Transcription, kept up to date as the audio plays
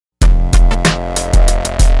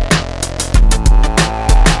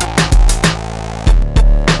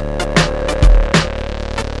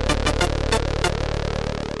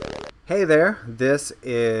Hey there, this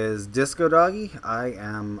is Discodoggy. I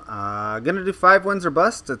am going to do 5 wins or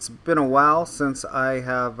bust. It's been a while since I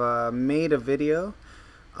have made a video.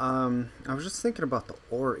 I was just thinking about the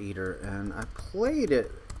Ore Eater, and I played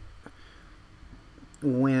it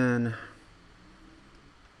when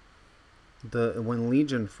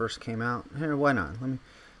Legion first came out. Here, why not? Let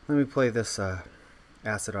me play this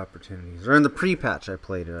Acid Opportunities, or in the pre-patch I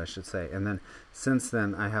played it, I should say, and then since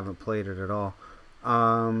then I haven't played it at all.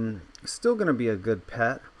 Still gonna be a good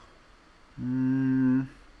pet.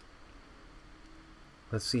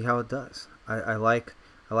 Let's see how it does. I like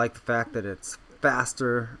the fact that it's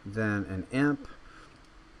faster than an imp.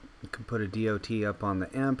 You can put a DOT up on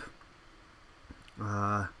the imp.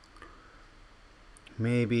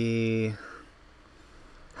 Maybe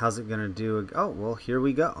how's it gonna do? Oh well, here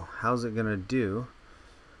we go. How's it gonna do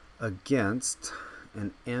against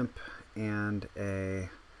an imp and a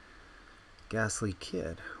Ghastly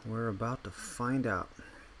kid? We're about to find out.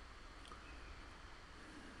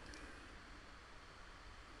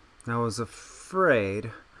 I was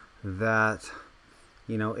afraid that,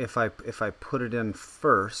 you know, if I put it in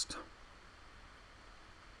first,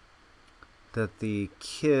 that the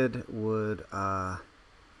kid would you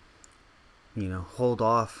know, hold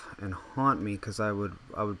off and haunt me, because I would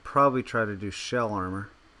probably try to do shell armor.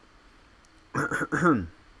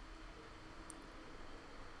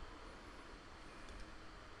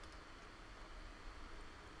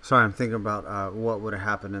 Sorry, I'm thinking about what would have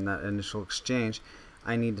happened in that initial exchange.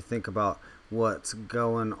 I need to think about what's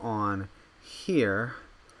going on here.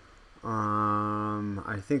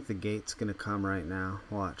 I think the gate's going to come right now.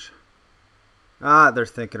 Watch. Ah, they're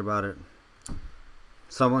thinking about it.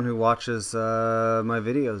 Someone who watches my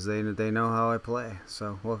videos, they know how I play.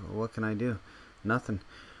 So what can I do? Nothing.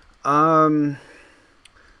 That's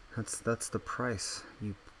the price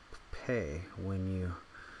you pay when you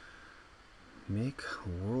make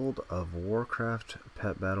World of Warcraft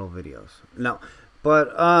pet battle videos. No,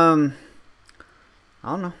 but I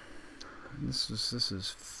don't know. This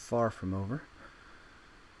is far from over.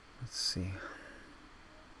 Let's see.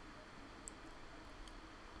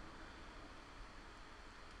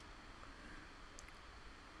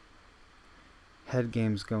 Head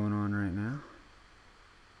game's going on right now.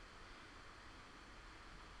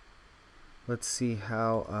 Let's see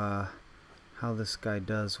how this guy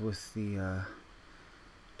does with the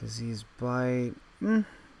disease bite.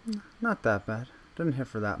 Not that bad. Didn't hit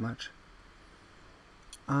for that much.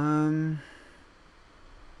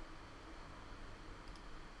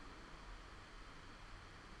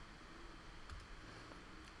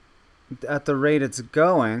 At the rate it's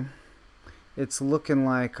going, it's looking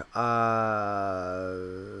like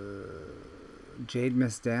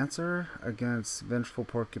Jademist Dancer against Vengeful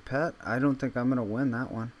Porcupette. I don't think I'm gonna win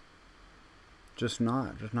that one. Just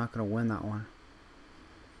not gonna win that one.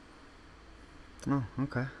 Oh,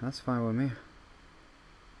 okay, that's fine with me.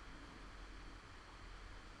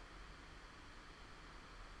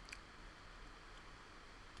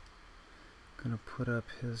 Gonna put up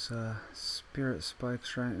his spirit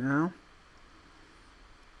spikes right now.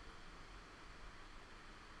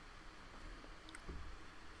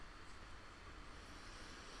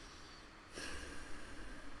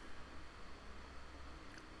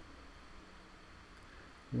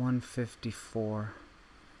 $154.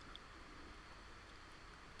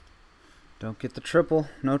 Don't get the triple.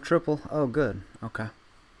 No triple. Oh, good. Okay.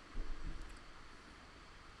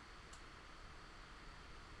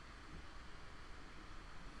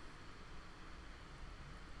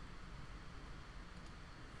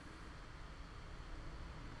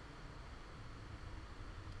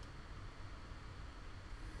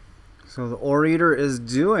 So the Ore Eater is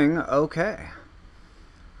doing okay.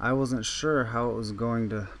 I wasn't sure how it was going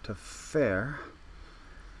to fare.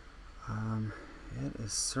 It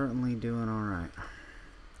is certainly doing alright.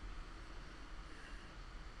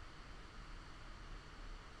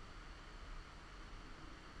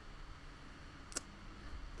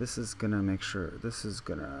 This is gonna make sure. This is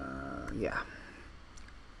gonna, yeah.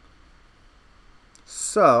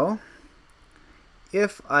 So,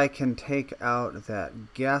 if I can take out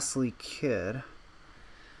that Ghastly kid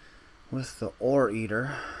with the Ore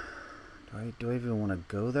Eater, do I even want to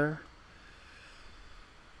go there?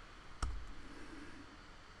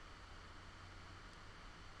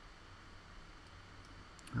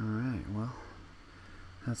 Alright, well,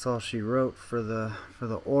 that's all she wrote for the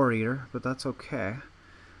Ore Eater, but that's okay,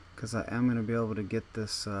 because I am going to be able to get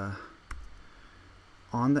this on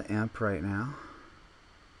the imp right now.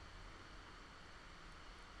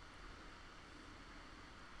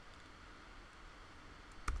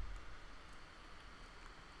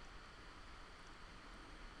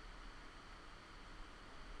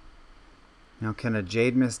 Now, can a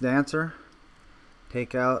Jademist Dancer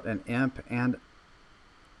take out an imp and...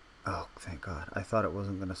 Oh, thank God. I thought it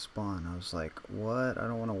wasn't going to spawn. I was like, what? I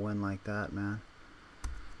don't want to win like that, man.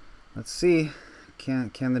 Let's see.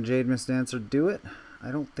 Can the Jademist Dancer do it?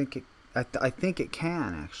 I don't think it... I think it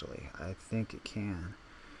can, actually. I think it can.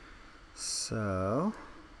 So...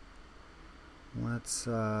 Let's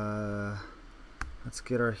get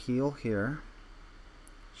our heal here.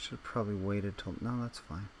 Should have probably waited till... No, that's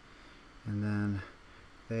fine. And then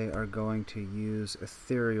they are going to use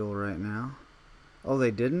Ethereal right now. Oh,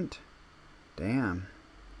 they didn't? Damn.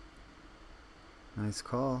 Nice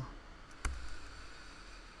call.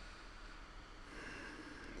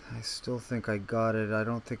 I still think I got it. I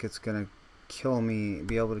don't think it's going to kill me,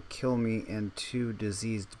 be able to kill me in 2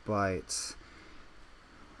 diseased bites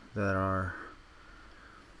that are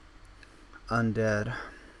undead.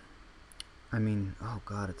 I mean, oh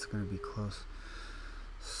God, it's going to be close.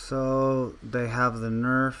 So they have the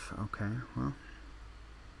nerf. Okay, well.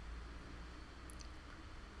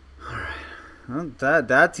 All right. Well,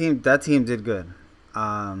 that team did good.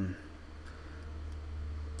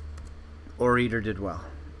 Ore-Eater did well.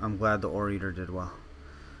 I'm glad the Ore-Eater did well.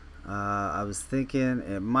 I was thinking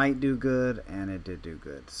it might do good, and it did do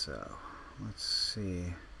good. So let's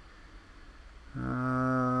see.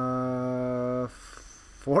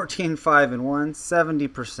 14, 5, and 1,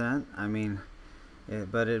 70%. I mean,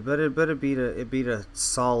 but it beat a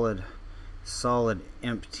solid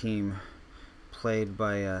imp team played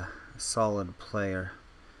by a solid player.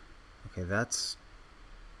 Okay, that's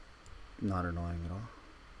not annoying at all.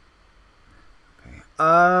 Okay.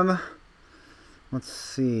 Let's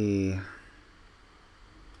see.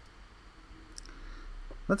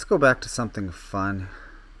 Let's go back to something fun.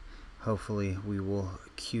 Hopefully we will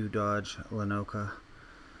Q dodge Lanoka.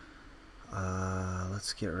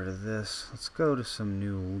 Let's get rid of this. Let's go to some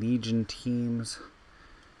new Legion teams.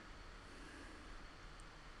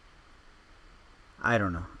 I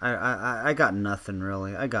don't know. I got nothing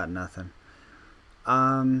really. I got nothing.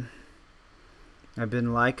 I've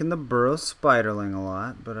been liking the Burrow Spiderling a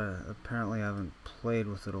lot, but apparently I haven't played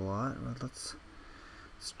with it a lot. Let's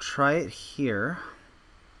try it here.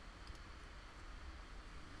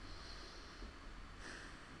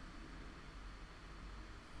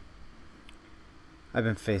 I've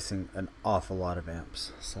been facing an awful lot of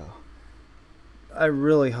imps, so I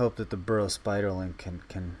really hope that the Burrow Spiderling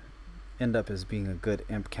can end up as being a good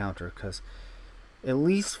imp counter, because at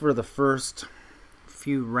least for the first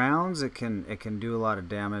few rounds it can do a lot of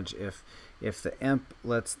damage if the imp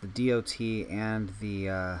lets the DOT and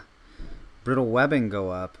the brittle webbing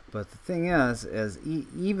go up. But the thing is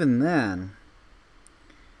even then,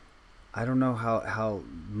 I don't know how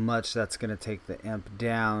much that's going to take the imp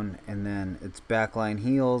down, and then its backline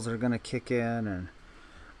heals are going to kick in, and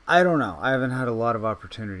I don't know. I haven't had a lot of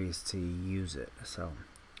opportunities to use it, so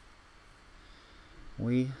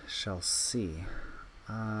we shall see.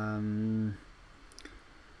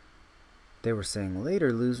 They were saying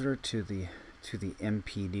later loser to the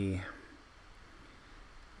MPD.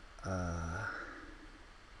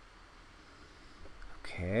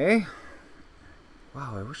 Okay.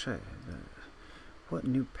 Wow, I wish what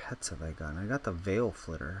new pets have I gotten? I got the Veil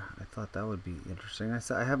Flitter. I thought that would be interesting.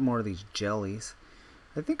 I have more of these jellies.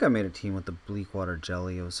 I think I made a team with the Bleakwater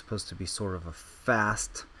jelly. It was supposed to be sort of a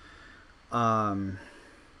fast. Well,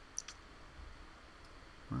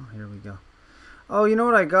 here we go. Oh, you know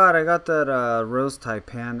what I got? I got that Rose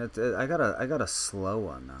Taipan. I got a slow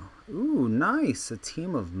one now. Ooh, nice. A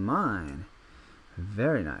team of mine.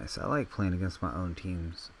 Very nice. I like playing against my own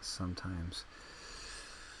teams sometimes.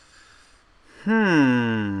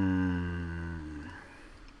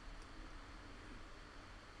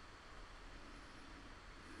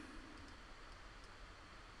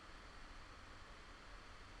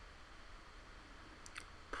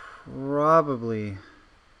 Probably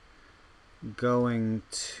going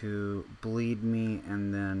to bleed me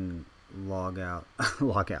and then log out.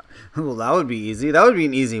 Log out. Well, that would be easy. That would be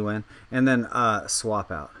an easy win. And then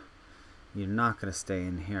swap out. You're not going to stay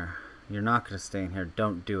in here. You're not going to stay in here.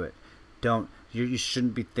 Don't do it. Don't. You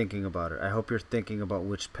shouldn't be thinking about it. I hope you're thinking about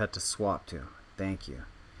which pet to swap to. Thank you.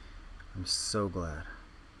 I'm so glad.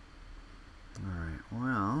 Alright,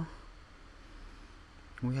 well,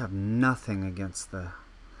 we have nothing against that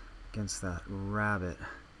rabbit.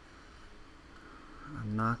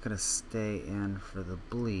 I'm not going to stay in for the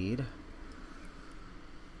bleed.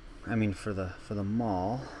 I mean for the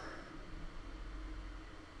maul.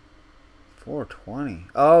 420.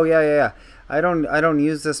 Oh yeah. I don't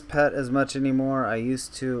use this pet as much anymore. I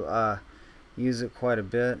used to use it quite a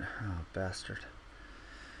bit. Oh, bastard.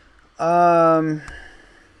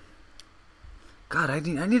 God, I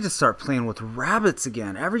need to start playing with rabbits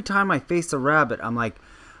again. Every time I face a rabbit, I'm like,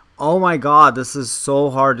 oh my God, this is so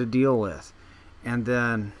hard to deal with. And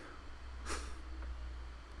then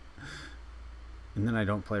I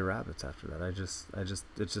don't play rabbits after that.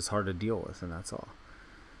 It's just hard to deal with, and that's all.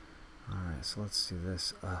 Alright, so let's do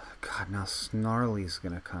this. God, now Snarly's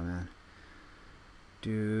gonna come in.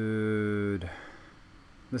 Dude.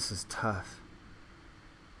 This is tough.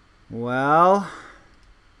 Well,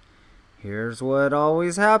 here's what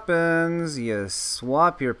always happens. You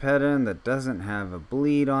swap your pet in that doesn't have a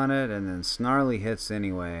bleed on it, and then Snarly hits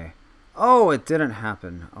anyway. Oh, it didn't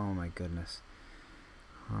happen. Oh my goodness.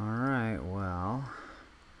 Alright, well,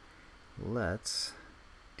 let's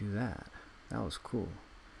do that. That was cool.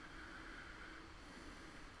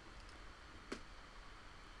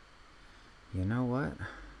 You know what?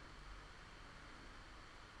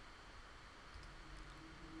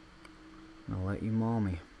 I'll let you maul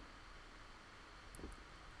me.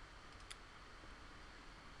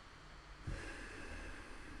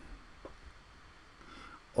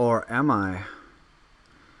 Or am I?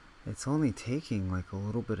 It's only taking like a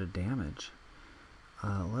little bit of damage.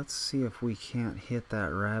 Let's see if we can't hit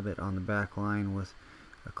that rabbit on the back line with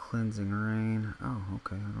a cleansing rain. Oh,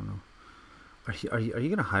 okay. I don't know. Are you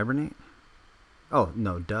gonna hibernate? Oh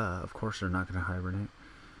no, duh. Of course they're not gonna hibernate.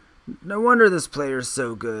 No wonder this player's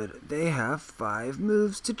so good. They have 5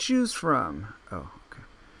 moves to choose from. Oh, okay.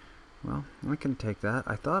 Well, I can take that.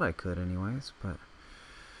 I thought I could, anyways, but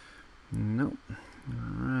nope. All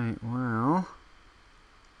right. Well.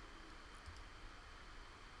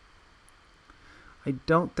 I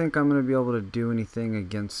don't think I'm going to be able to do anything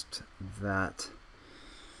against that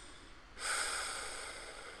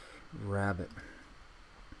rabbit.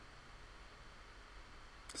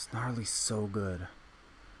 Snarly's so good.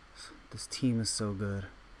 This team is so good.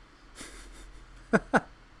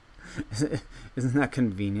 Isn't that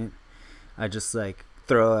convenient? I just like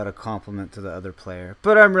throw out a compliment to the other player,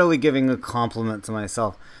 but I'm really giving a compliment to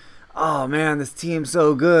myself. Oh man, this team's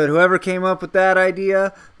so good. Whoever came up with that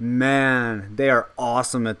idea, man, they are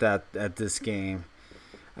awesome at this game.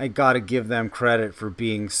 I gotta give them credit for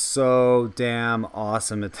being so damn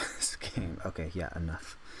awesome at this game. Okay, yeah,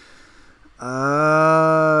 enough. I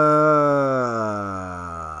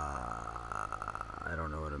don't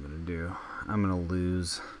know what I'm gonna do. I'm gonna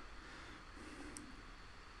lose.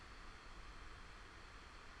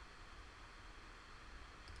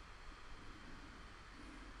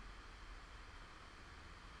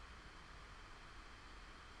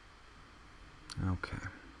 Okay,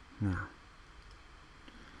 now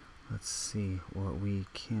let's see what we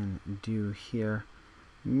can do here.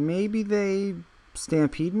 Maybe they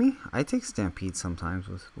stampede me. I take stampede sometimes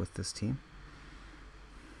with this team.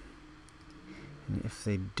 And if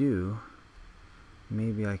they do,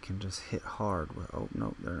 maybe I can just hit hard with... Oh,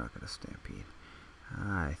 no, they're not going to stampede.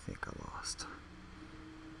 I think I lost.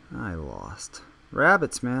 I lost.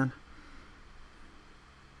 Rabbits, man.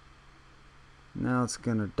 Now it's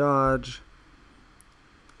going to dodge.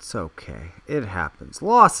 It's okay. It happens.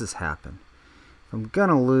 Losses happen. If I'm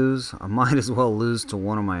gonna lose, I might as well lose to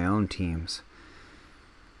one of my own teams.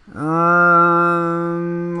 Well,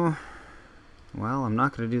 I'm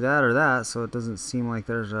not gonna do that or that, so it doesn't seem like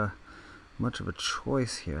there's much of a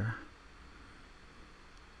choice here.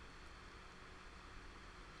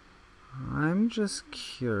 I'm just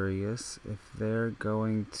curious if they're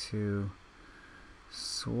going to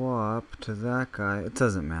swap to that guy. It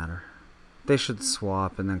doesn't matter. They should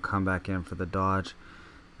swap and then come back in for the dodge.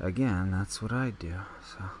 Again, that's what I do.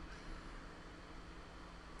 So,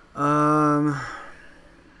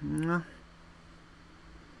 no.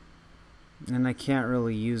 And I can't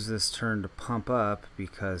really use this turn to pump up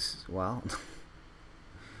because, well,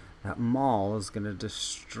 that maul is going to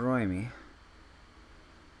destroy me.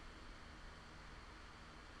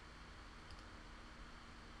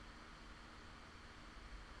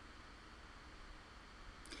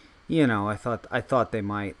 You know, I thought they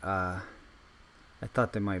might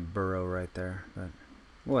burrow right there, but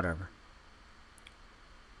whatever.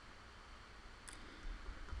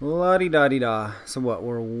 La-di-da-di-da. So what,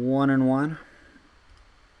 we're 1-1?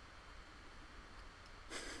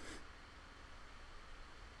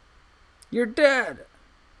 You're dead!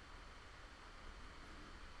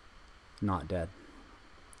 Not dead.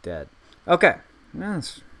 Dead. Okay.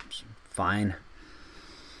 That's fine.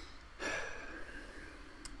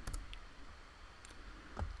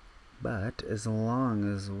 But as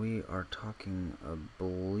long as we are talking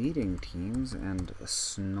bleeding teams and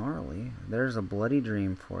Snarly, there's a bloody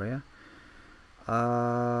dream for you.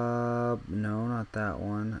 No, not that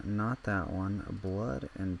one. Not that one. Blood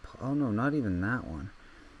and... Oh no, not even that one.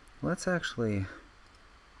 Let's actually...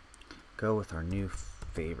 go with our new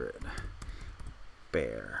favorite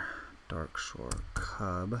bear, Darkshore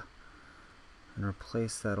cub, and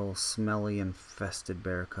replace that old smelly infested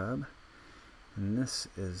bear cub. And this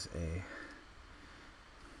is a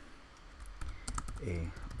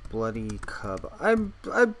bloody cub.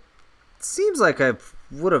 Seems like I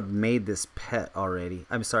would have made this pet already.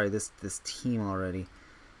 I'm sorry, this team already.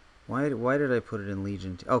 Why did I put it in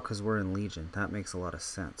Legion? Oh, because we're in Legion. That makes a lot of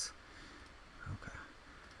sense. Okay.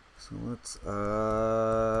 So let's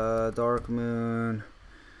Darkmoon,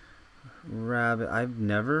 Rabbit. I've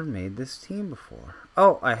never made this team before.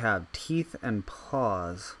 Oh, I have Teeth and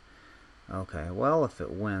Paws. Okay, well, if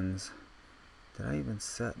it wins, did I even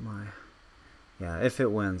set my? Yeah, if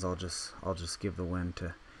it wins, I'll just give the win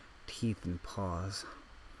to Teeth and Paws.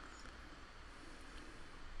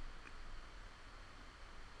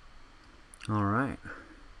 All right,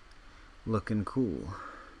 looking cool.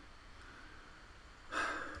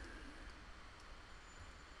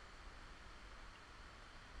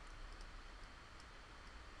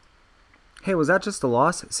 Hey, was that just a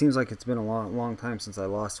loss? It seems like it's been a long time since I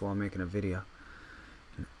lost while making a video.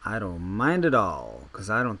 And I don't mind at all, because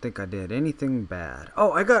I don't think I did anything bad.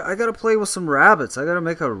 Oh, I gotta play with some rabbits. I gotta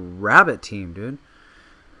make a rabbit team, dude.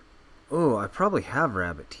 Oh, I probably have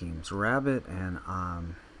rabbit teams. Rabbit and,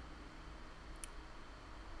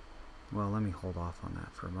 well, let me hold off on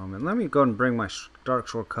that for a moment. Let me go and bring my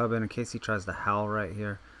Darkshore cub in case he tries to howl right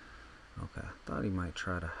here. Okay, thought he might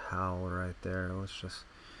try to howl right there. Let's just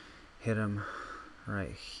hit him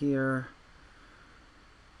right here.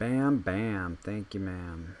 Bam, bam. Thank you,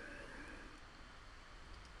 ma'am.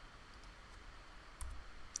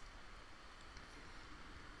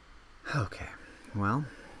 Okay, well.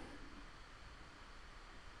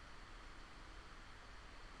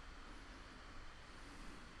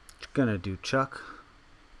 Gonna do Chuck.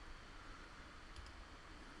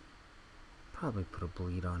 Probably put a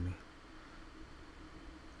bleed on me.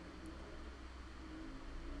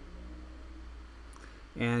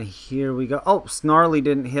 And here we go. Oh, Snarly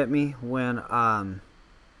didn't hit me when I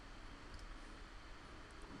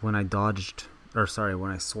dodged, or sorry,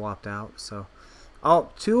 when I swapped out. So, oh,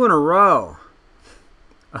 2 in a row.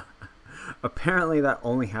 Apparently that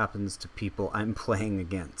only happens to people I'm playing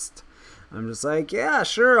against. I'm just like, yeah,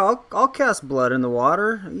 sure, I'll cast blood in the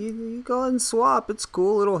water. You go ahead and swap. It's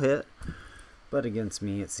cool, it'll hit. But against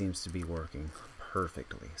me, it seems to be working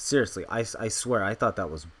perfectly. Seriously, I swear, I thought that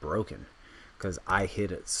was broken because I hit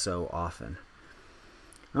it so often.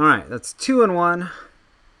 All right, that's 2 and 1.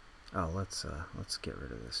 Oh, let's get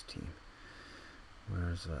rid of this team.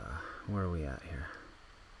 Where are we at here?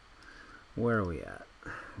 Where are we at?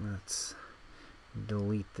 Let's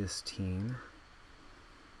delete this team.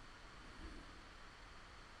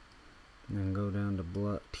 And then go down to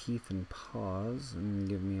blood, Teeth and Paws and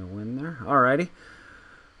give me a win there. Alrighty.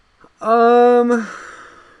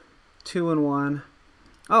 2 and 1.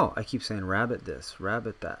 Oh, I keep saying rabbit this,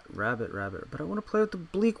 rabbit that, rabbit. But I want to play with the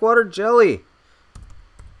Bleakwater jelly.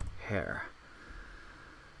 Hair.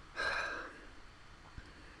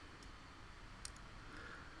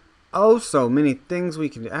 Oh, so many things we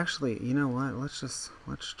can do. Actually, you know what? Let's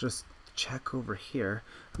just check over here.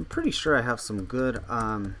 I'm pretty sure I have some good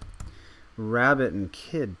rabbit and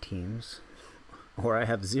kid teams, or I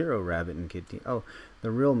have 0 rabbit and kid teams. Oh, the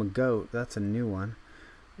real Magoat, that's a new one.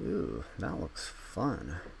 Ooh, that looks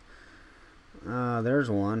fun. There's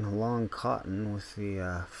one, Long Cotton with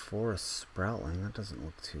the forest sproutling. That doesn't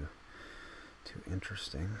look too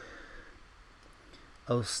interesting.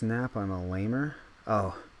 Oh snap, I'm a lamer.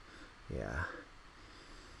 Oh yeah,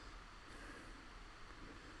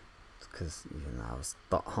 because I was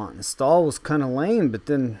thought Haunting Stall was kind of lame, but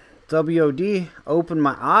then WOD opened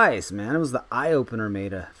my eyes, man. It was the eye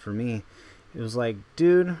opener for me. It was like,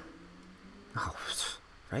 dude, oh,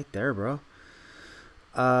 right there, bro.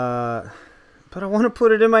 But I want to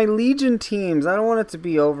put it in my Legion teams. I don't want it to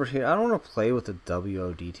be over here. I don't want to play with a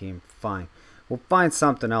WOD team. Fine, we'll find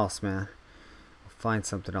something else, man. We'll find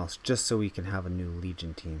something else just so we can have a new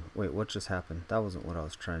Legion team. Wait, what just happened? That wasn't what I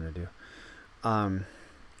was trying to do. All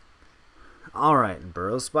right,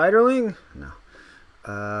 Burrow Spiderling. No.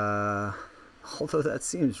 Although that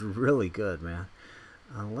seems really good, man.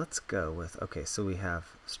 Let's go with, okay, so we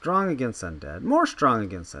have strong against undead, more strong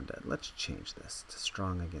against undead. Let's change this to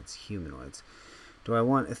strong against humanoids. Do I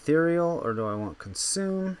want ethereal or do I want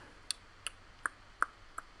consume?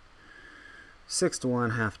 6 to 1,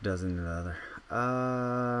 half dozen to the other.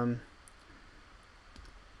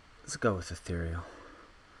 Let's go with ethereal.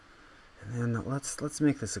 And then let's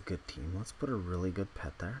make this a good team. Let's put a really good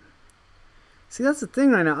pet there. See, that's the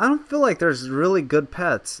thing right now. I don't feel like there's really good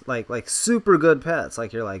pets, like super good pets.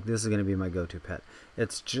 Like you're like, this is gonna be my go-to pet.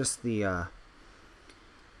 It's just the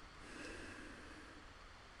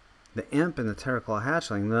imp and the Teroclaw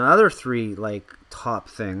hatchling. The other three like top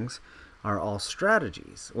things are all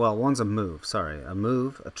strategies. Well, one's a move. Sorry, a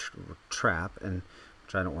move, a trap, and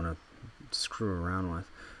which I don't want to screw around with.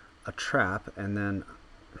 A trap, and then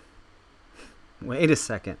wait a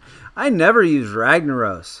second. I never use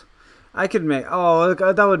Ragnaros. I could make... Oh,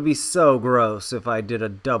 that would be so gross if I did a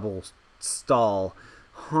double stall.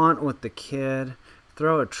 Haunt with the kid.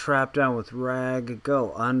 Throw a trap down with Rag.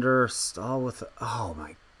 Go under. Stall with... Oh,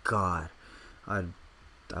 my God. I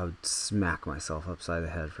would smack myself upside the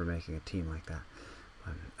head for making a team like that.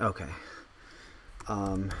 But, okay.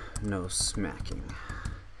 No smacking.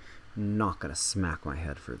 Not going to smack my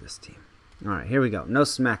head for this team. Alright, here we go. No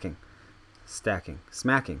smacking. Stacking.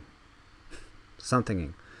 Smacking.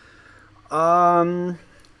 Somethinging. Could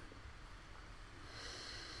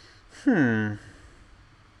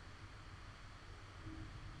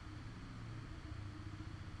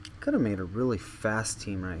have made a really fast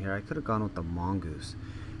team right here. I could have gone with the Mongoose.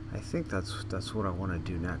 I think that's what I want to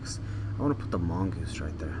do next. I want to put the Mongoose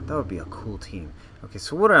right there. That would be a cool team. Okay,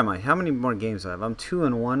 so what am I? How many more games do I have? I'm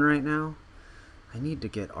 2-1 right now. I need to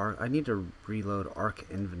get Arc. I need to reload Arc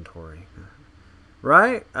inventory.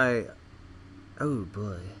 Right? Oh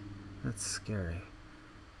boy. That's scary.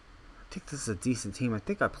 I think this is a decent team. I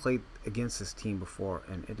think I played against this team before,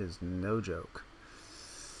 and it is no joke.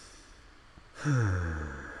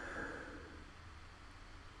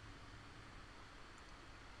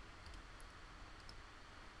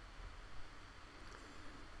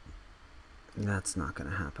 That's not going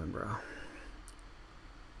to happen, bro.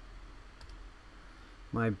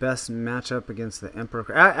 My best matchup against the Emperor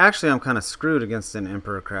Crab. Actually, I'm kind of screwed against an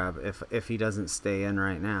Emperor Crab if he doesn't stay in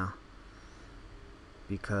right now.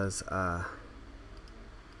 Because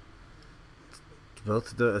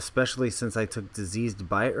both especially since I took Diseased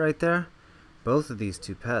Bite right there, both of these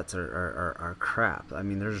two pets are crap. I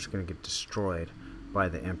mean, they're just going to get destroyed by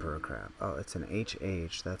the Emperor Crab. Oh, it's an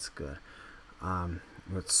HH. That's good.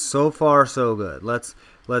 But so far, so good. Let's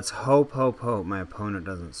hope my opponent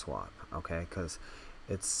doesn't swap. Okay, because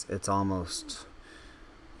it's almost,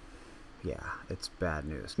 yeah, it's bad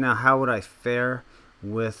news. Now, how would I fare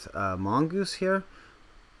with Mongoose here?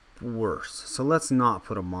 Worse. So let's not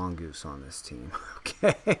put a Mongoose on this team.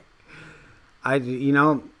 Okay. You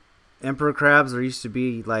know, Emperor Crabs, there used to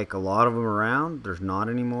be like a lot of them around. There's not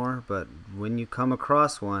anymore. But when you come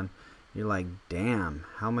across one, you're like, damn,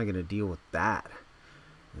 how am I going to deal with that?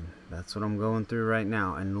 And that's what I'm going through right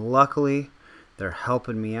now. And luckily, they're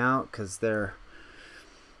helping me out because this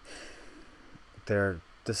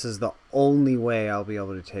is the only way I'll be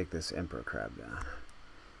able to take this Emperor Crab down.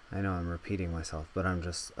 I know I'm repeating myself, but I'm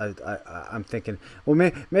just I'm thinking,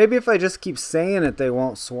 well, maybe if I just keep saying it, they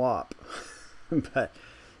won't swap. But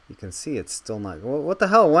you can see it's still not. What the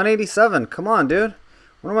hell? 187. Come on, dude.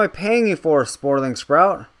 What am I paying you for, Sporling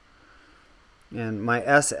Sprout? And my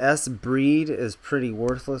SS breed is pretty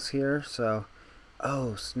worthless here, so...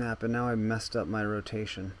 Oh, snap, and now I messed up my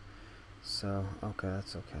rotation. So, okay,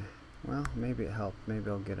 that's okay. Well, maybe it helped. Maybe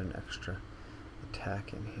I'll get an extra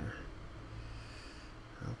attack in here.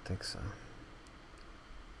 I don't think so.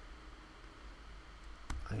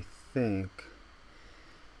 I think...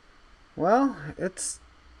 Well, it's...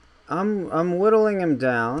 I'm whittling him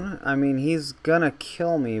down. I mean, he's gonna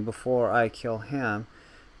kill me before I kill him.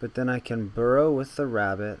 But then I can burrow with the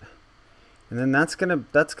rabbit. And then that's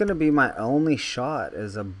gonna be my only shot,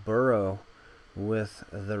 is a burrow with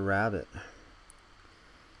the rabbit.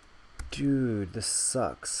 Dude, this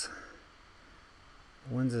sucks.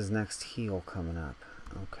 When's his next heal coming up?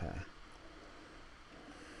 Okay.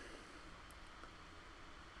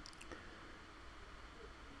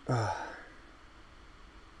 Ugh.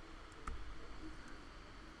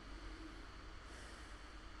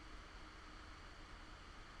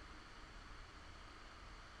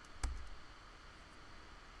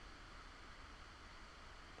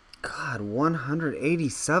 God,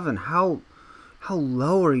 187. How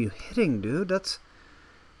low are you hitting, dude? That's...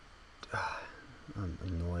 I'm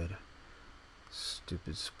annoyed.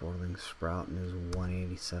 Stupid Sporling Sprout and his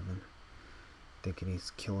 187. Thinking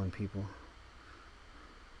he's killing people.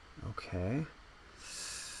 Okay.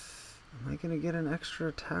 Am I going to get an extra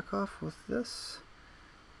attack off with this?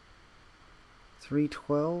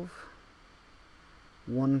 312.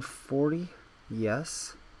 140.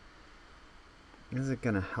 Yes. Is it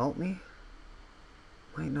going to help me?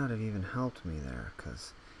 Might not have even helped me there,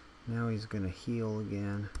 because now he's going to heal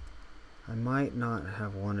again. I might not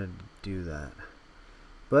have wanted to do that.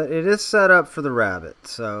 But it is set up for the rabbit,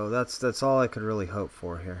 so that's all I could really hope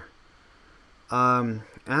for here.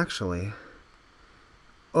 Actually,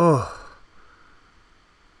 oh,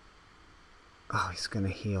 he's gonna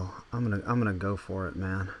heal. I'm gonna go for it,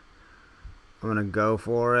 man. I'm gonna go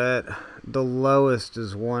for it. The lowest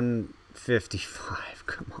is 155.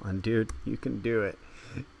 Come on, dude, you can do it.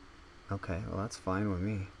 Okay, well that's fine with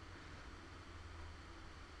me.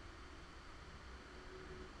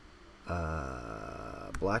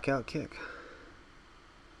 Blackout kick.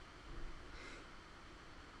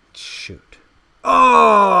 Shoot. Oh!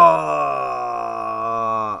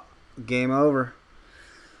 Game over.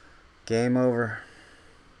 Game over.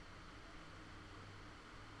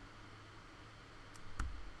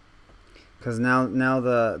 Because now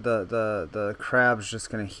the crab's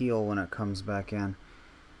just gonna heal when it comes back in.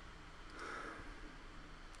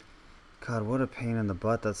 God, what a pain in the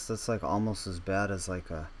butt. That's like almost as bad as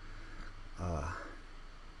like a okay,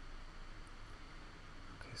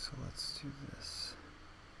 so let's do this.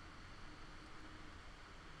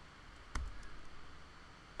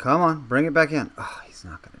 Come on, bring it back in. Oh, he's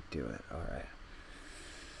not gonna do it. Alright.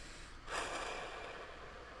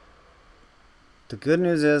 The good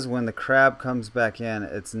news is when the crab comes back in,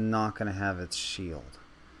 it's not gonna have its shield.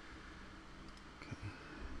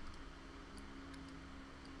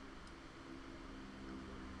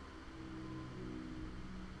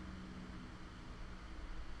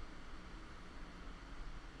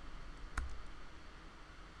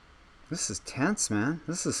 This is tense, man.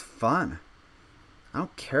 This is fun. I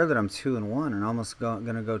don't care that I'm 2-1 and almost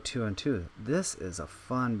gonna go 2-2. This is a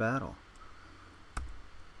fun battle.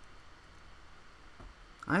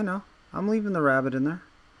 I know. I'm leaving the rabbit in there.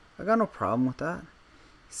 I got no problem with that.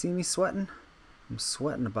 See me sweating? I'm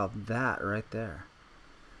sweating about that right there.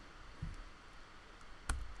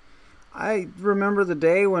 I remember the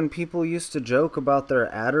day when people used to joke about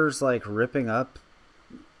their adders like ripping up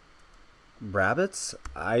rabbits.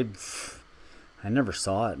 I never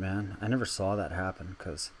saw it, man. I never saw that happen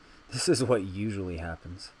because this is what usually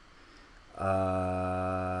happens.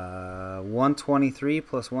 123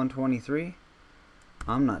 plus 123.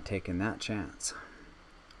 I'm not taking that chance.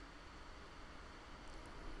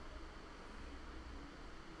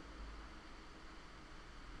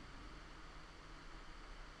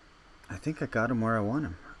 I think I got him where I want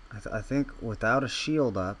him. I think without a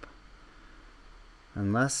shield up,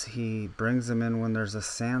 unless he brings him in when there's a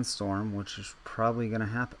sandstorm, which is probably going to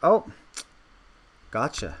happen. Oh,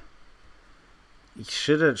 gotcha. You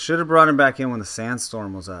should have brought him back in when the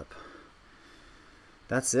sandstorm was up.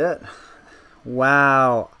 That's it.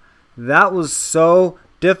 Wow, that was so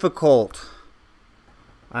difficult.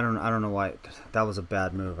 I don't know why that was a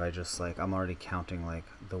bad move. I'm already counting like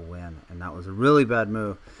the win, and that was a really bad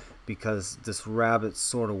move because this rabbit's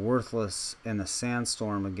sort of worthless in a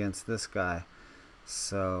sandstorm against this guy.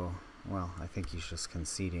 So, well, I think he's just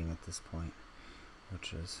conceding at this point,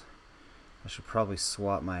 which is, I should probably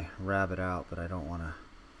swap my rabbit out, but I don't want to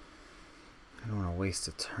waste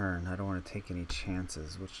a turn. I don't want to take any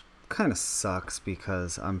chances, which kind of sucks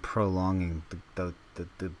because I'm prolonging the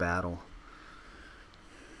battle.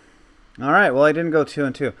 All right, well, I didn't go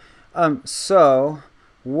 2-2. So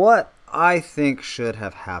what I think should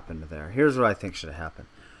have happened there. Here's what I think should have happened.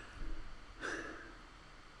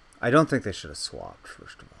 I don't think they should have swapped,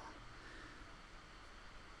 first of all.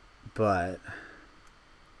 But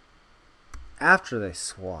after they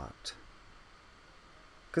swapped,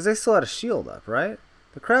 because they still had a shield up, right?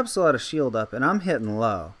 The crab still had a shield up, and I'm hitting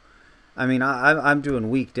low. I mean, I'm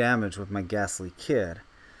doing weak damage with my Ghastly Kid.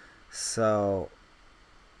 So,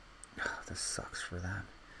 this sucks for them.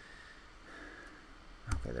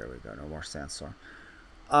 Okay, there we go. No more sandstorm.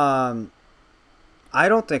 I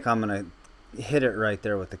don't think I'm going to hit it right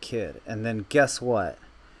there with the kid. And then guess what?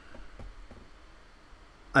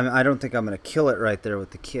 I don't think I'm going to kill it right there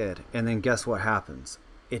with the kid. And then guess what happens?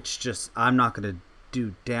 It's just, I'm not going to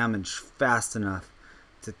do damage fast enough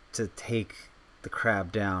to take the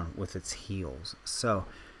crab down with its heels. So,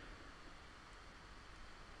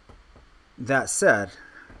 that said,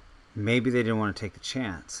 maybe they didn't want to take the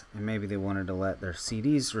chance. And maybe they wanted to let their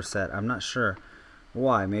CDs reset. I'm not sure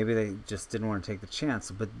why. Maybe they just didn't want to take the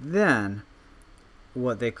chance. But then,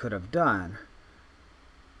 what they could have done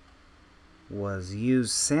was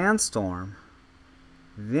use Sandstorm,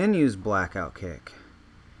 then use Blackout Kick,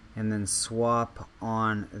 and then swap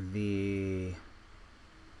on the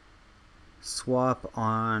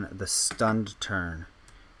stunned turn.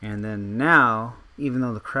 And then now, even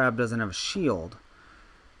though the crab doesn't have a shield,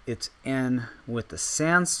 it's in with the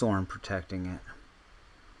Sandstorm protecting it.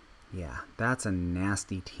 Yeah, that's a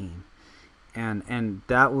nasty team. And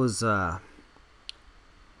that was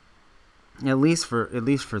At least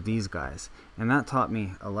for these guys. And that taught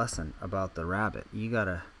me a lesson about the rabbit. You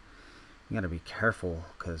gotta be careful,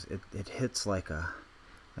 because it hits like a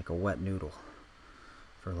wet noodle,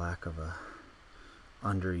 for lack of a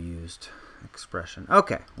underused expression.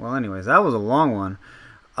 Okay, well anyways, that was a long one.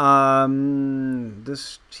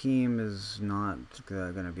 This team is not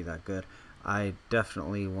gonna be that good. I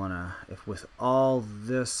definitely wanna, if with all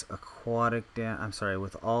this aquatic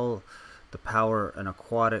with all the power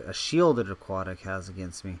a shielded aquatic has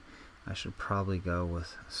against me, I should probably go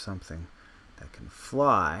with something that can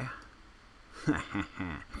fly.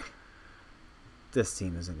 This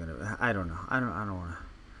team isn't gonna. I don't know. I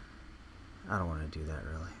don't want to do that,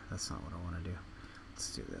 really. That's not what I want to do.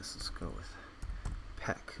 Let's do this. Let's go with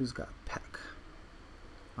Peck. Who's got Peck?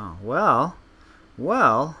 Oh, well.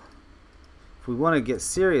 If we want to get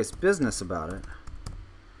serious business about it,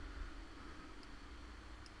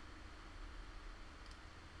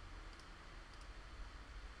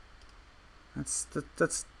 that's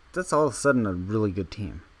all of a sudden a really good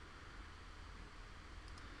team.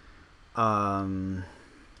 All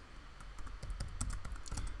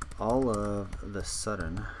of the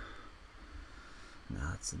sudden,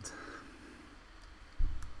 no, it's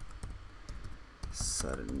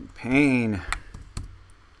sudden pain.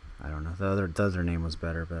 I don't know. The other name was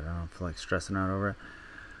better, but I don't feel like stressing out over it.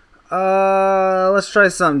 Let's try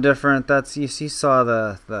something different. That's you saw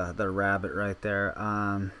the rabbit right there.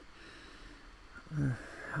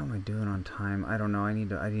 How am I doing on time? I don't know. I need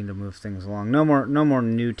to move things along. No more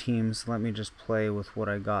new teams. Let me just play with what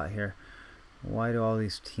I got here. Why do all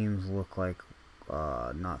these teams look like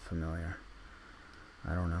not familiar?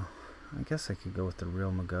 I don't know. I guess I could go with the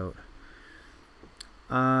real Magoat.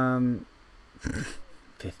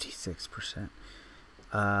 56%.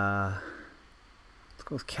 Let's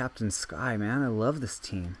go with Captain Sky, man. I love this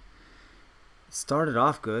team. It started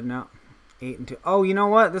off good. Now 8-2. Oh, you know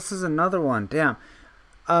what? This is another one. Damn.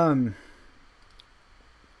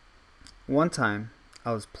 One time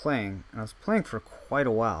I was playing, and I was playing for quite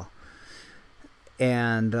a while,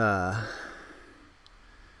 and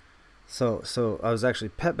so I was actually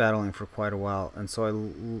pet battling for quite a while, and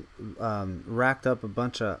so I racked up a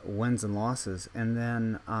bunch of wins and losses, and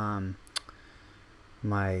then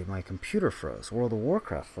my computer froze. World of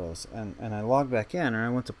Warcraft froze, and I logged back in, and I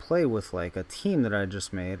went to play with like a team that I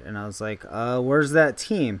just made, and I was like, where's that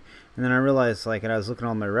team? And then I realized, like, and I was looking at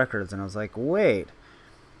all my records, and I was like, wait,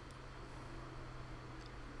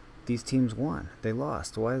 these teams won, they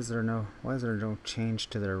lost. Why is there no change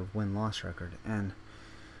to their win-loss record? And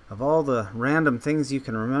of all the random things you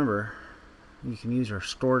can remember, you can use your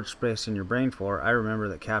storage space in your brain for, I remember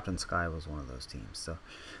that Captain Sky was one of those teams. So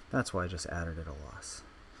that's why I just added it a loss.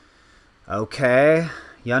 Okay,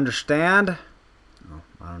 you understand? Oh,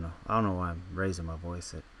 I don't know. I don't know why I'm raising my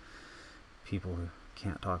voice at people who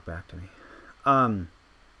can't talk back to me.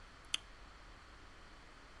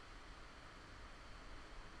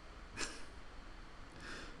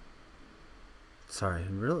 Sorry,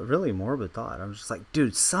 really morbid thought. I was just like,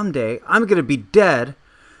 dude, someday I'm gonna be dead,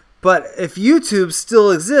 but if YouTube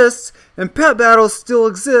still exists and pet battles still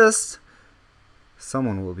exist,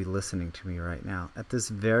 someone will be listening to me right now. At this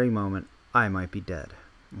very moment, I might be dead.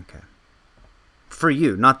 Okay. For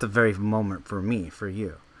you, not the very moment for me, for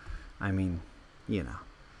you. I mean, you know,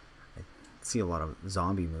 I see a lot of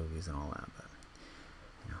zombie movies and all that, but,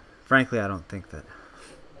 you know, frankly, I don't think that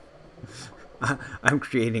I'm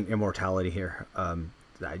creating immortality here. I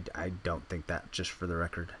don't think that, just for the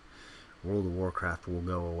record. World of Warcraft will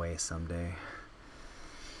go away someday.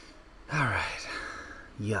 Alright.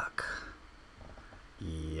 Yuck.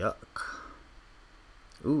 Yuck.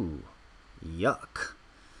 Ooh. Yuck.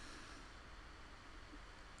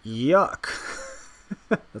 Yuck.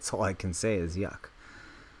 That's all I can say is yuck.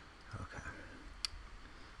 Okay.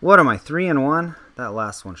 What am I, 3-1? That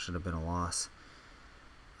last one should have been a loss.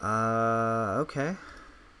 Okay.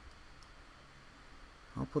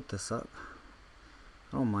 I'll put this up.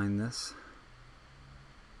 I don't mind this.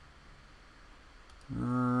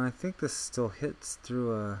 I think this still hits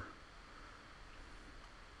through a...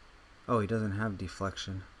 Oh, he doesn't have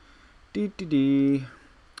deflection. Dee.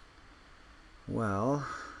 Well,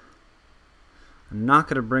 I'm not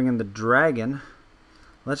going to bring in the dragon.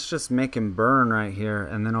 Let's just make him burn right here,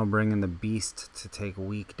 and then I'll bring in the beast to take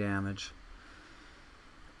weak damage.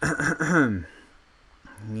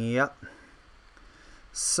 Yep.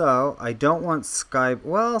 So, I don't want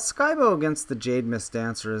Well, Skybow against the Jademist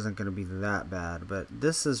Dancer isn't going to be that bad, but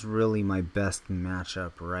this is really my best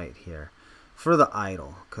matchup right here for the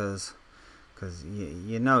idol, because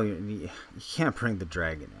you know you can't bring the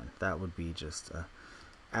dragon in. That would be just a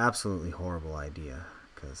absolutely horrible idea,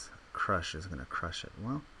 because Crush is going to crush it.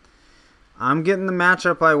 Well, I'm getting the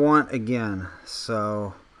matchup I want again,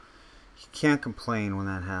 so you can't complain when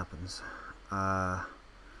that happens. Alright,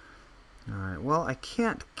 well, I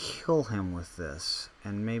can't kill him with this,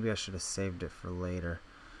 and maybe I should have saved it for later.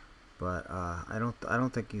 But I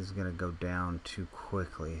don't think he's going to go down too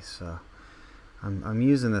quickly, so I'm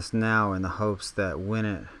using this now in the hopes that when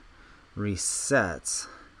it resets,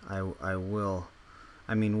 I will,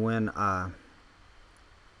 I mean, when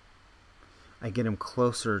I get him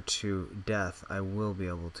closer to death, I will be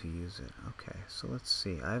able to use it. Okay, so let's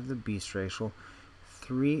see. I have the beast racial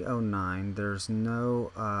 309. There's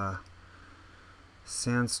no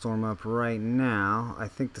sandstorm up right now. I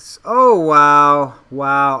think this, oh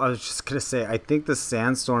wow, I was just gonna say, I think the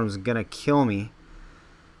sandstorm's gonna kill me.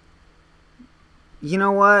 You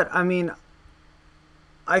know what, I mean,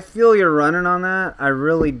 I feel you're running on that. I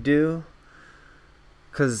really do.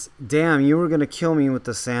 Because, damn, you were going to kill me with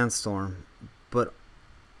the sandstorm. But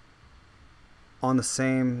on the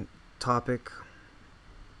same topic,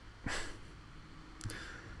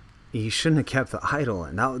 you shouldn't have kept the idol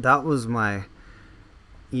in. That was my...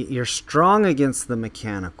 You're strong against the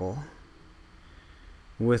mechanical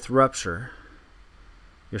with Rupture.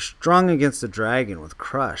 You're strong against the dragon with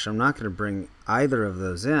Crush. I'm not going to bring either of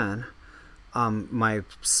those in. My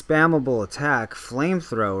spammable attack,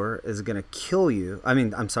 Flamethrower, is going to kill you. I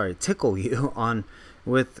mean, I'm sorry, tickle you on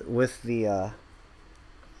with the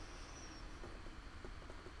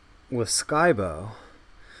with Skybow.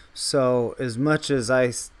 So as much as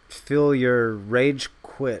I feel your rage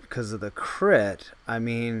quit because of the crit, I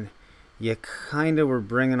mean, you kind of were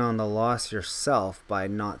bringing on the loss yourself by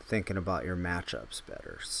not thinking about your matchups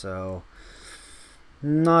better. So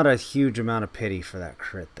not a huge amount of pity for that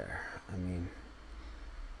crit there. I mean,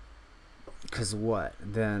 because what?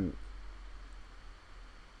 Then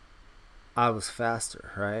I was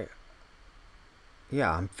faster, right?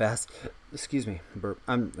 Yeah, I'm fast. Excuse me, burp.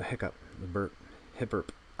 I'm a hiccup. Burp. Hip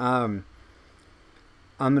burp. I'm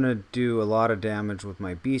gonna do a lot of damage with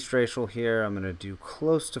my beast racial here. I'm gonna do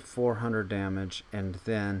close to 400 damage, and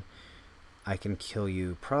then I can kill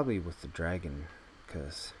you probably with the dragon,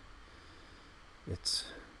 because it's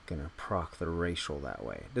gonna proc the racial that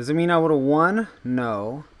way. Does it mean I would have won?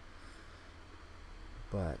 No.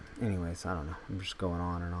 But anyways, I don't know. I'm just going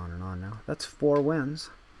on and on and on now. That's 4 wins.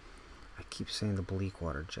 I keep saying the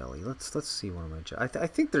Bleakwater jelly. Let's see one of my I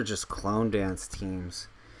think they're just clone dance teams.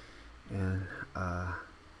 And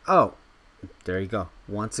oh, there you go.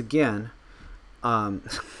 Once again, my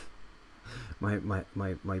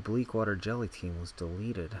Bleakwater jelly team was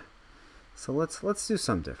deleted. So let's do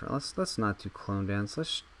something different. Let's not do clone dance.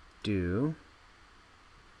 Let's do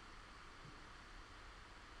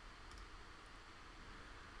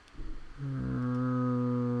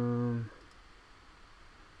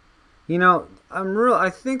you know, I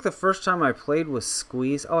think the first time I played was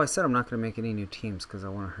Squeeze. Oh, I said I'm not going to make any new teams because I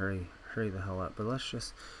want to hurry the hell up. But let's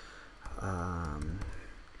just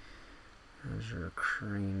Azure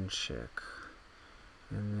Crane Chick,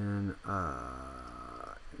 and then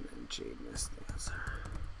Jademist Dancer.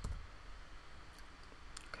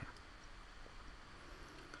 Okay.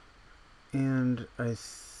 And I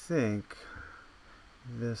think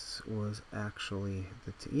this was actually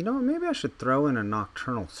the you know, maybe I should throw in a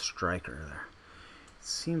Nocturnal Striker there. It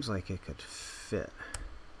seems like it could fit.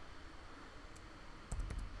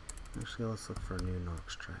 Actually, let's look for a new Noct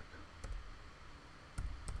Strike.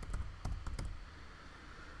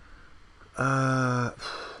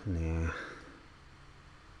 Nah.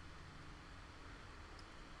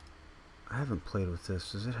 I haven't played with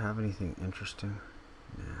this. Does it have anything interesting?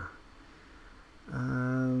 No.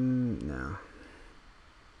 No.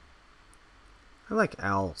 I like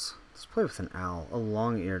owls. Let's play with an owl. A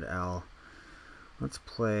long-eared owl. Let's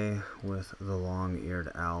play with the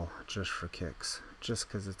long-eared owl just for kicks. Just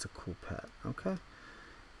because it's a cool pet. Okay?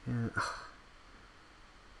 And...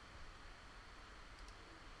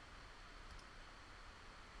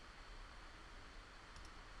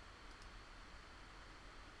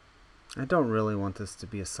 I don't really want this to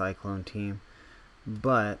be a Cyclone team,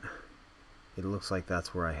 but it looks like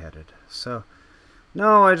that's where I headed. So,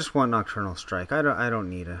 no, I just want Nocturnal Strike. I don't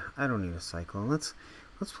need a Cyclone. Let's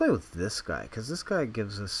play with this guy, because this guy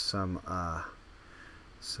gives us some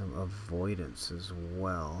avoidance as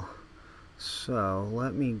well. So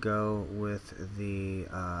let me go with the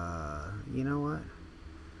you know what?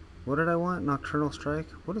 What did I want? Nocturnal Strike?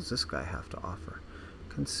 What does this guy have to offer?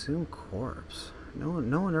 Consume Corpse. No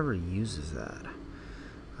one ever uses that.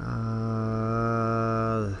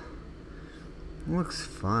 Looks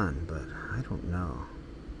fun, but I don't know.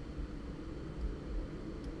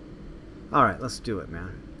 Alright, let's do it,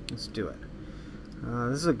 man. Let's do it.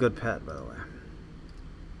 This is a good pet, by the way.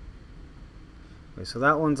 Okay, so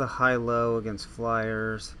that one's a high-low against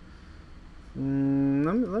flyers. Let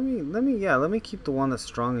me keep the one that's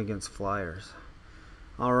strong against flyers.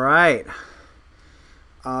 All right.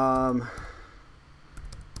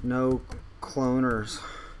 No cloners.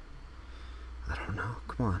 I don't know.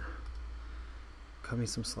 Come on. Cut me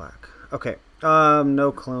some slack. Okay.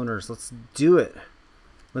 No cloners. Let's do it.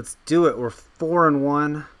 Let's do it. We're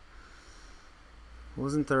 4-1.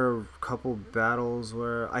 Wasn't there a couple battles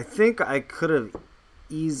where I think I could have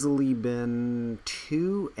easily been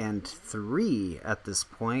 2-3 at this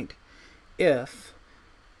point if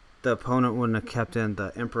the opponent wouldn't have kept in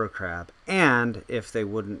the Emperor Crab and if they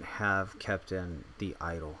wouldn't have kept in the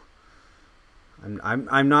Idol.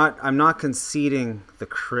 I'm not conceding the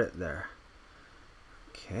crit there.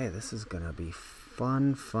 Okay, this is gonna be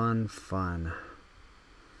fun. What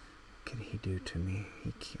can he do to me?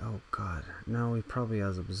 Oh god, no, he probably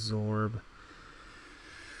has absorb.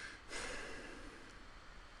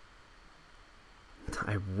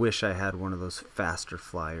 I wish I had one of those faster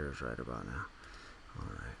flyers right about now.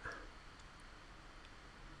 Alright.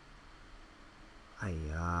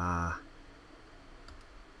 Ayah.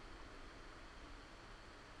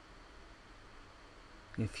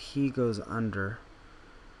 If he goes under,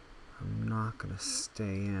 I'm not going to stay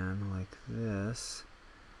in like this.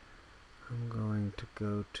 I'm going to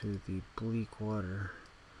go to the Bleakwater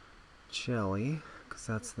jelly, because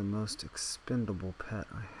that's the most expendable pet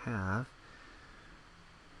I have.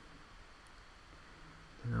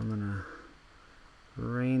 And I'm going to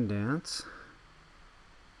rain dance.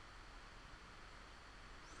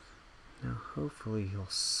 Now hopefully he'll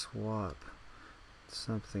swap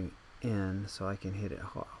something in so I can hit it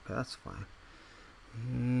hard. Okay, that's fine.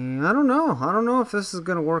 I don't know. I don't know if this is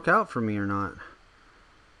going to work out for me or not.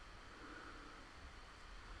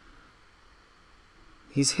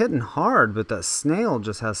 He's hitting hard, but that snail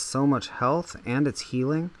just has so much health and it's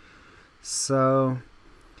healing. So,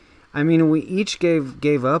 I mean, we each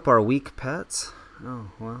gave up our weak pets.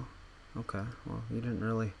 Oh, well, okay. Well, you didn't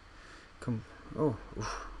really come. Oh,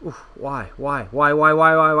 why?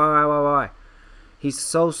 He's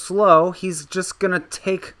so slow. He's just gonna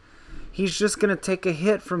take a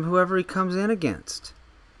hit from whoever he comes in against.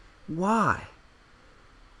 Why?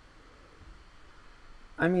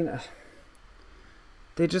 I mean,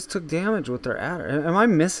 they just took damage with their adder. Am I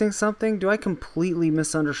missing something? Do I completely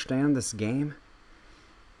misunderstand this game?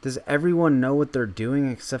 Does everyone know what they're doing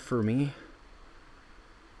except for me?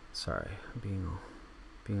 Sorry, I'm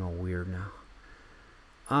being all weird now.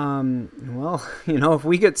 Well, you know, if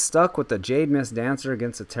we get stuck with the Jademist Dancer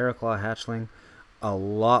against a Teroclaw Hatchling, a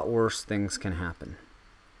lot worse things can happen.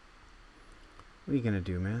 What are you gonna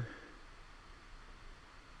do, man?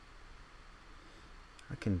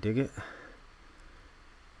 I can dig it.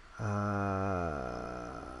 I'm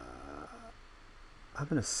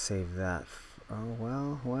gonna save that. Oh,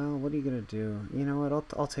 well, what are you gonna do? You know what,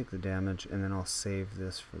 I'll take the damage and then I'll save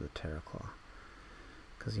this for the Teroclaw.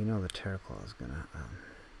 Because you know the Teroclaw is gonna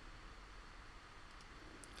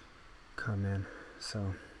come in.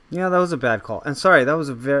 So yeah, that was a bad call. And sorry, that was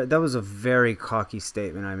a very cocky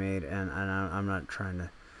statement I made, and I'm not trying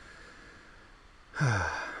to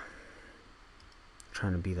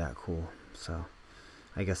be that cool. So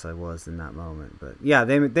I guess I was in that moment, but yeah,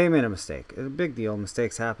 they made a mistake. It's a big deal.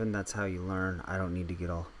 Mistakes happen. That's how you learn. I don't need to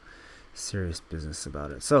get all serious business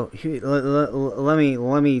about it. So let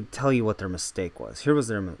me tell you what their mistake was. Here was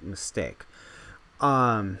their mistake.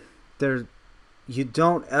 You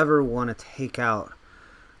don't ever want to take out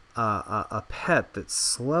a pet that's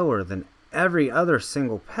slower than every other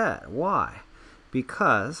single pet. Why?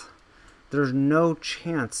 Because there's no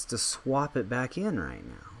chance to swap it back in right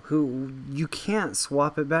now. You can't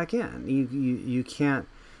swap it back in. You can't.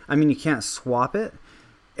 I mean, you can't swap it.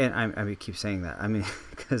 And I keep saying that. I mean,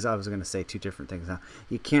 because I was going to say two different things now.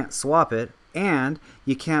 You can't swap it, and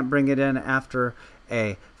you can't bring it in after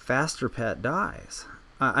a faster pet dies.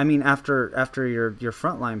 I mean, after your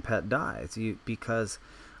frontline pet dies, because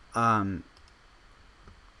my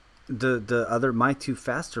two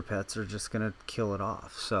faster pets are just going to kill it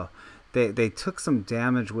off. So they took some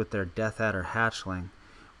damage with their Death Adder Hatchling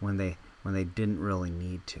when they didn't really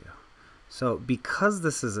need to. So because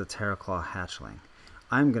this is a Teroclaw Hatchling,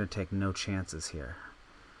 I'm going to take no chances here.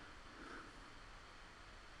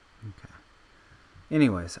 Okay.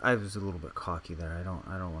 Anyways, I was a little bit cocky there. I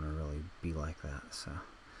don't want to really be like that. So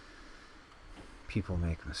people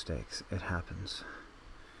make mistakes. It happens.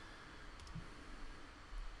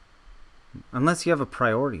 Unless you have a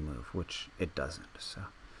priority move, which it doesn't. So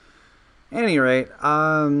at any rate,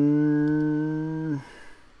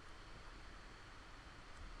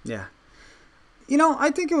 Yeah. You know,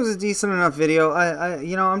 I think it was a decent enough video.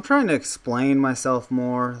 You know, I'm trying to explain myself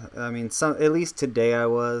more. I mean, at least today I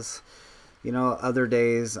was. You know, other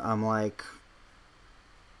days I'm like,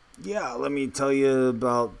 yeah, let me tell you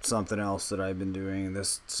about something else that I've been doing.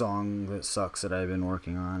 This song that sucks that I've been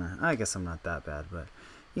working on. Or, I guess I'm not that bad, but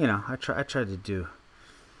you know, I try to do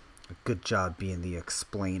a good job being the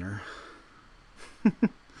explainer.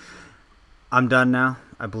 I'm done now.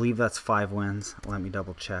 I believe that's 5 wins. Let me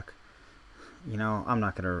double check. You know, I'm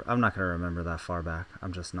not gonna remember that far back.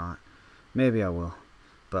 I'm just not. Maybe I will,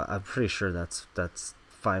 but I'm pretty sure that's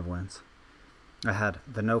 5 wins. I had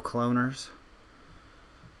the no cloners.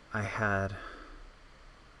 I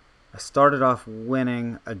started off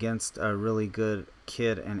winning against a really good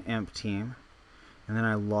kid and imp team, and then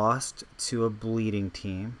I lost to a bleeding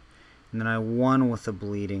team, and then I won with a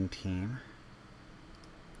bleeding team.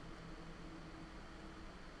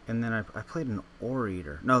 And then I played an Ore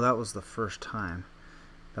Eater. No, that was the first time.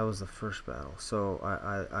 That was the first battle. So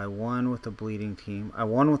I won with the bleeding team. I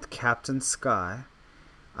won with Captain Sky.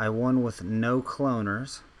 I won with no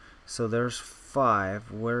cloners. So there's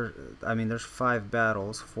 5. There's 5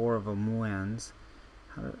 battles. 4 of them wins.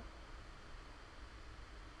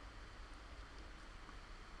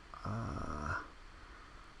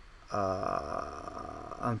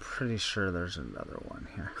 I'm pretty sure there's another one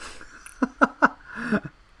here.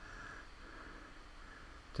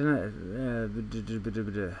 I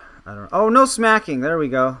don't know. Oh, no smacking. There we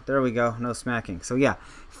go. No smacking. So yeah,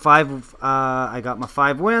 5. I got my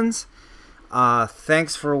 5 wins.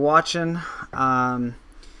 Thanks for watching. Not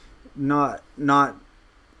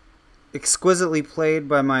exquisitely played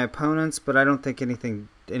by my opponents, but I don't think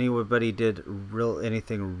anybody did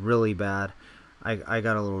anything really bad. I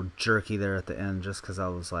got a little jerky there at the end just because I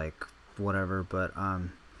was like whatever, but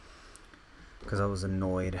because I was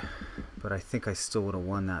annoyed. But I think I still would have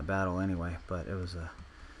won that battle anyway. But it was a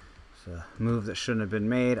move that shouldn't have been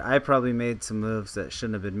made. I probably made some moves that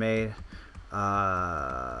shouldn't have been made.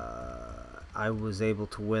 I was able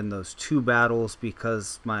to win those 2 battles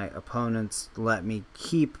because my opponents let me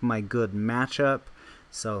keep my good matchup.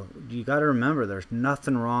 So you got to remember, there's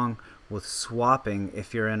nothing wrong with swapping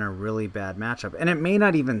if you're in a really bad matchup. And it may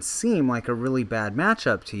not even seem like a really bad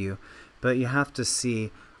matchup to you, but you have to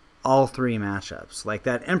see all 3 matchups. Like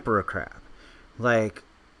that Emperor Crab. Like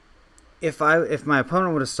if my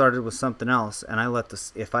opponent would have started with something else, and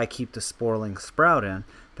if I keep the Sporling Sprout in,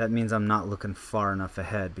 that means I'm not looking far enough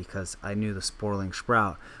ahead because I knew the Sporling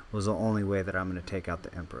Sprout was the only way that I'm going to take out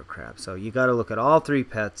the Emperor Crab. So you got to look at all 3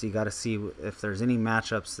 pets. You got to see if there's any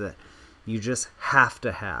matchups that you just have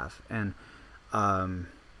to have. And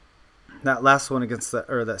that last one against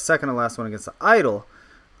that second to last one against the Idol,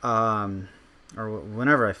 or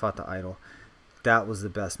whenever I fought the Idol, that was the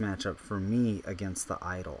best matchup for me against the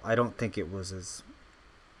Idol. I don't think it was as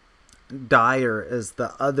dire as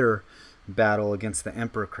the other battle against the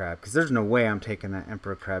Emperor Crab, because there's no way I'm taking that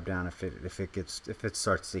Emperor Crab down if it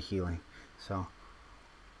starts to healing. So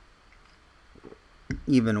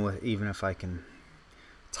even if I can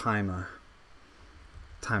time a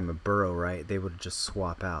Burrow right, they would just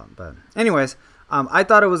swap out. But anyways, I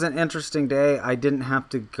thought it was an interesting day. I didn't have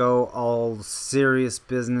to go all serious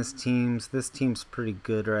business teams. This team's pretty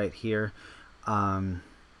good right here.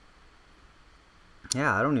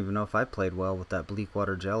 Yeah, I don't even know if I played well with that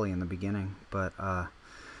Bleakwater jelly in the beginning, but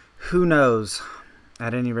who knows?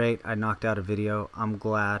 At any rate, I knocked out a video. I'm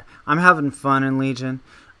glad. I'm having fun in Legion.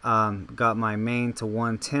 Got my main to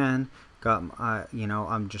 110.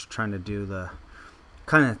 I'm just trying to do the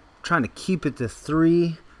trying to keep it to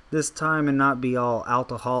 3 this time and not be all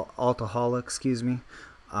alcoholic. Excuse me.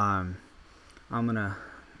 I'm gonna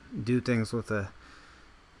do things with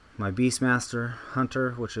my Beastmaster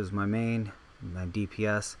Hunter, which is my main. My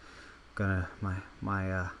DPS, my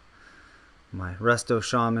Resto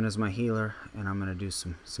Shaman is my healer, and I'm gonna do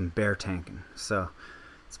some bear tanking. So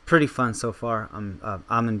it's pretty fun so far.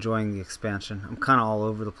 I'm enjoying the expansion. I'm kind of all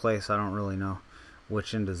over the place. I don't really know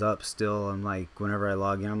which end is up still. I'm like, whenever I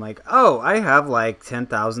log in, I'm like, oh, I have like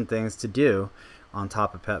 10,000 things to do on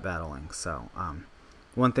top of pet battling. So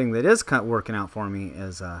one thing that is kind of working out for me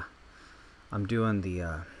is I'm doing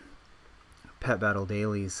the pet battle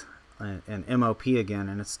dailies and MOP again,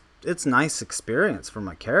 and it's nice experience for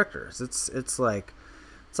my characters. It's like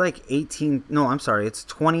 18, no, I'm sorry, it's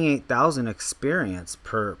 28,000 experience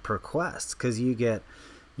per quest, because you get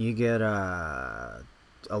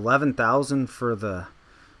 11,000 for the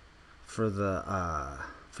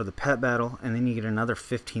pet battle, and then you get another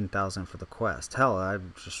 15,000 for the quest. Hell,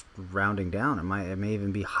 I'm just rounding down. It may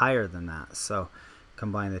even be higher than that. So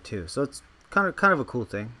combine the two. So it's kind of a cool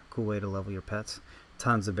thing, cool way to level your pets.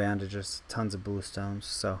 tons of bandages, tons of blue stones.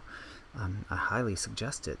 So I highly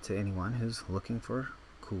suggest it to anyone who's looking for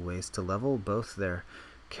cool ways to level both their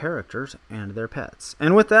characters and their pets.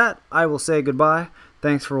 And with that, I will say goodbye.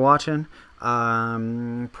 Thanks for watching.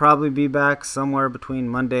 Probably be back somewhere between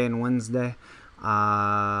Monday and Wednesday.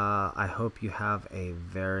 I hope you have a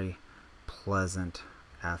very pleasant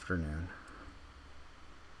afternoon.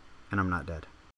 And I'm not dead.